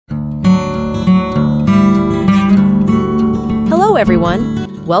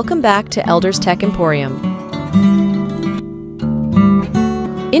everyone, welcome back to EldersTech Emporium.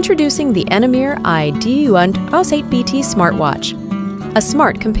 Introducing the ENOMIR ID208BT Smart Watch, a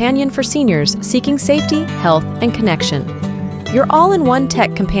smart companion for seniors seeking safety, health, and connection. Your all-in-one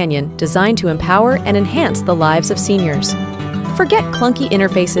tech companion designed to empower and enhance the lives of seniors. Forget clunky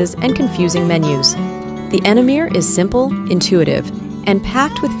interfaces and confusing menus. The ENOMIR is simple, intuitive, and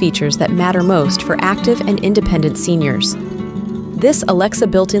packed with features that matter most for active and independent seniors. This Alexa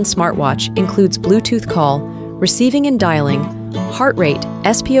built-in smartwatch includes Bluetooth call, receiving and dialing, heart rate,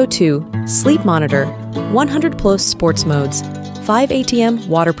 SpO2, sleep monitor, 100+ sports modes, 5 ATM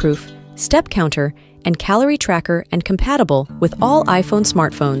waterproof, step counter, and calorie tracker, and compatible with all iPhone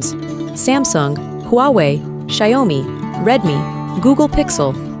smartphones, Samsung, Huawei, Xiaomi, Redmi, Google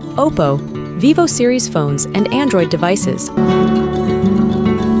Pixel, Oppo, Vivo series phones, and Android devices.